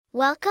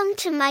Welcome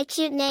to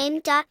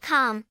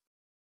mycutename.com.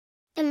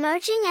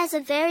 Emerging as a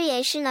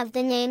variation of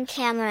the name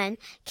Kamren,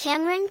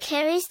 Kamren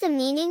carries the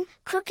meaning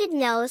crooked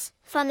nose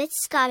from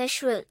its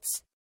Scottish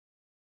roots.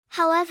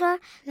 However,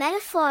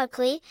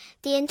 metaphorically,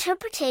 the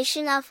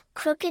interpretation of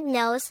crooked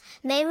nose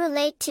may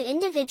relate to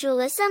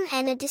individualism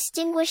and a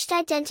distinguished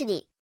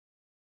identity.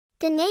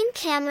 The name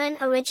Kamren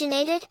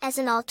originated as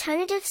an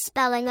alternative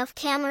spelling of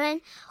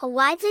Cameron, a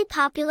widely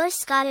popular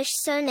Scottish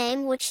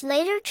surname which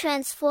later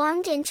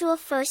transformed into a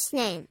first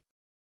name.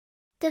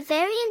 The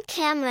variant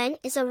Kamren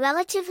is a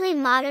relatively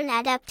modern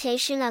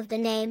adaptation of the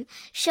name,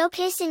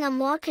 showcasing a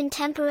more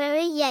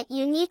contemporary yet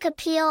unique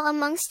appeal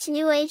amongst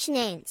New Age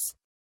names.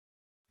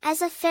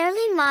 As a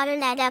fairly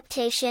modern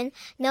adaptation,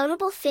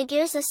 notable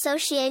figures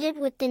associated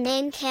with the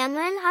name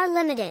Kamren are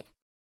limited.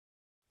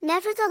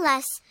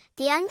 Nevertheless,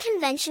 the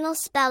unconventional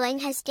spelling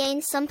has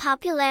gained some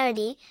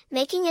popularity,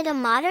 making it a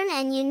modern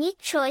and unique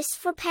choice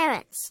for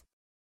parents.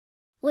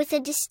 With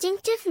a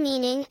distinctive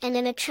meaning and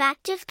an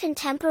attractive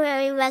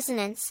contemporary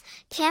resonance,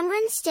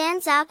 Kamren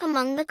stands out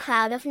among the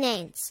crowd of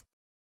names.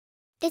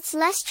 It's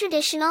less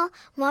traditional,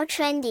 more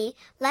trendy,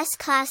 less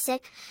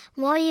classic,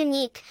 more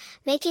unique,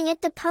 making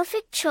it the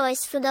perfect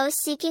choice for those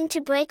seeking to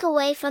break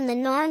away from the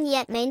norm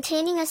yet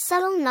maintaining a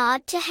subtle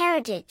nod to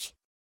heritage.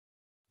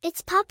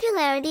 Its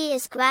popularity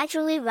is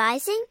gradually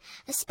rising,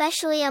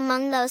 especially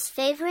among those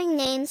favoring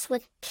names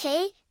with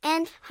K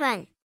and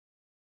Hren.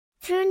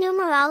 Through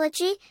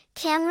numerology,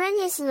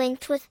 Kamren is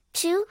linked with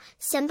 2,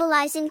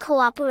 symbolizing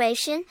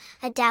cooperation,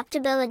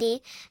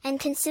 adaptability, and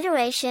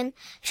consideration,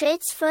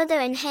 traits further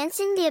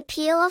enhancing the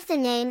appeal of the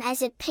name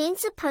as it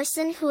paints a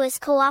person who is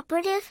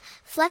cooperative,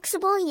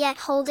 flexible yet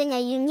holding a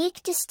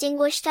unique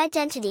distinguished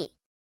identity.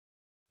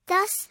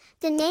 Thus,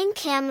 the name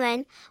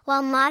Kamren,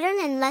 while modern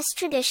and less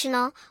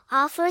traditional,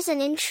 offers an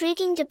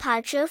intriguing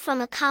departure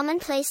from a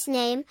commonplace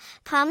name,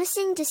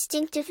 promising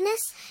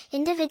distinctiveness,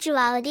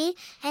 individuality,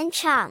 and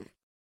charm.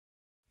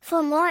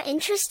 For more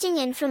interesting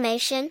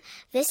information,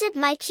 visit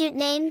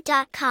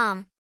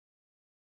mycutename.com.